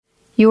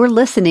You are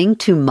listening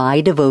to My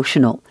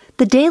Devotional,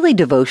 the daily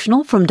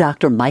devotional from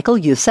Dr. Michael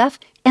Youssef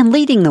and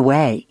Leading the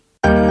Way.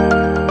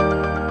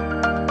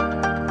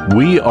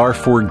 We are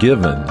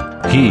forgiven.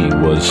 He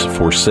was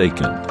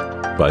forsaken,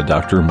 by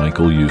Dr.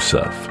 Michael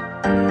Youssef.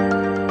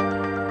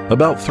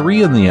 About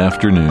 3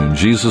 p.m,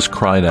 Jesus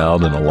cried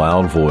out in a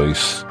loud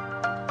voice,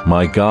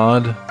 my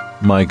God,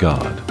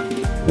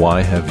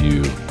 why have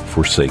you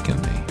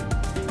forsaken me?"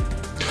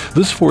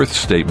 This fourth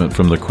statement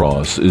from the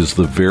cross is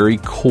the very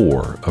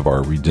core of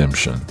our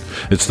redemption.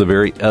 It's the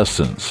very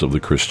essence of the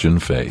Christian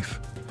faith.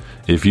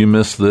 If you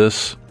miss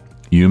this,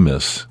 you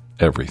miss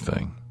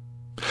everything.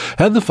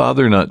 Had the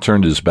Father not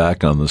turned his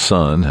back on the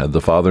Son, had the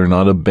Father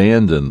not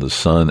abandoned the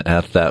Son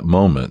at that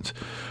moment,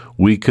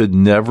 we could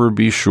never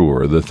be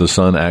sure that the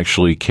Son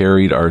actually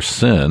carried our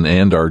sin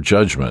and our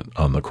judgment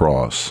on the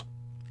cross.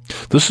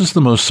 This is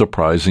the most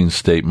surprising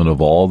statement of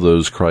all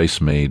those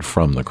Christ made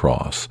from the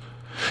cross.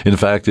 In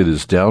fact, it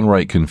is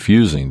downright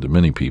confusing to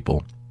many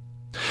people.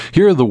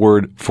 Here, the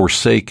word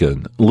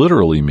forsaken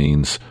literally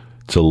means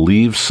to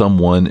leave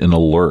someone in a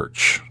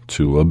lurch,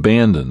 to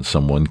abandon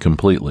someone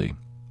completely.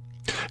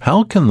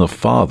 How can the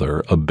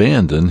Father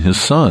abandon his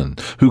Son,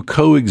 who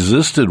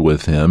coexisted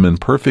with him in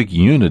perfect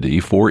unity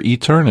for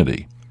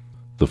eternity?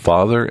 The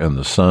Father and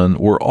the Son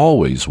were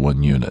always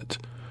one unit.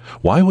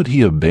 Why would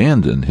he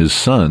abandon his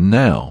Son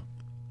now?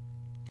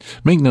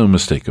 Make no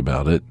mistake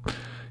about it,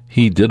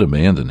 he did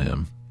abandon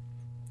him.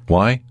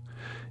 Why?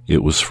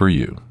 It was for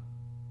you.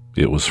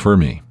 It was for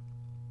me.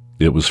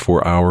 It was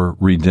for our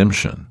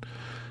redemption.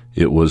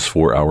 It was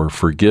for our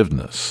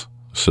forgiveness,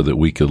 so that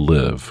we could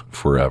live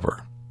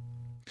forever.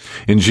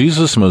 In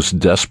Jesus' most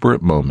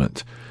desperate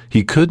moment,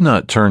 he could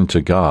not turn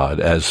to God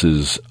as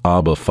his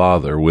Abba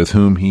Father, with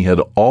whom he had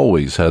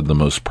always had the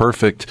most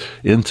perfect,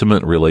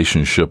 intimate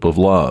relationship of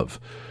love.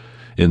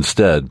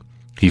 Instead,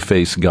 he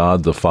faced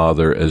God the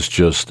Father as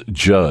just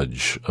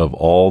judge of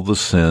all the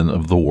sin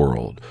of the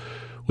world,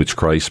 which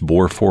Christ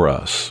bore for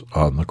us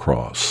on the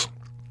cross.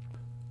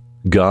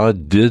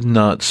 God did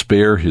not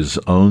spare his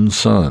own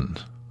Son,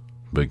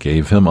 but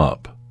gave him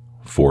up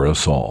for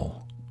us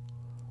all.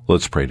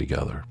 Let's pray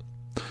together.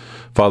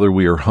 Father,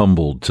 we are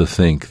humbled to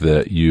think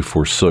that you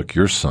forsook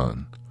your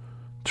Son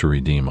to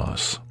redeem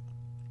us.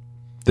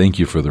 Thank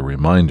you for the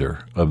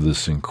reminder of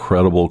this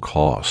incredible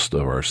cost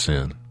of our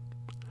sin.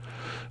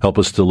 Help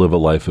us to live a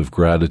life of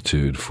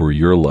gratitude for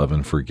your love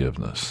and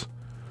forgiveness.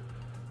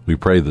 We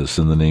pray this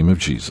in the name of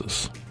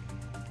Jesus.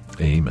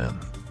 Amen.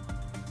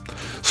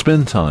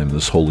 Spend time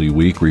this Holy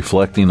Week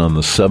reflecting on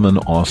the 7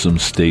 awesome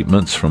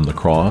statements from the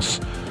cross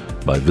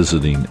by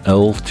visiting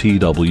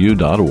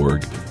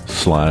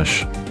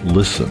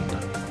ltw.org/listen.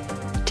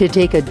 To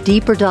take a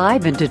deeper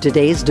dive into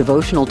today's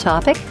devotional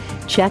topic,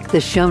 check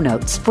the show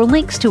notes for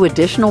links to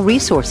additional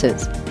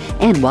resources.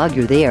 And while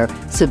you're there,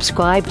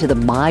 subscribe to the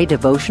My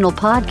Devotional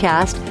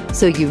podcast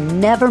so you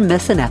never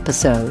miss an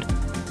episode.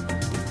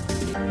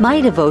 My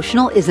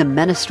Devotional is a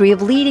ministry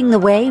of Leading the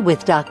Way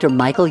with Dr.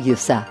 Michael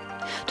Youssef.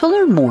 To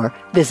learn more,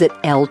 visit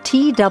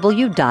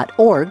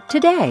ltw.org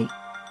today.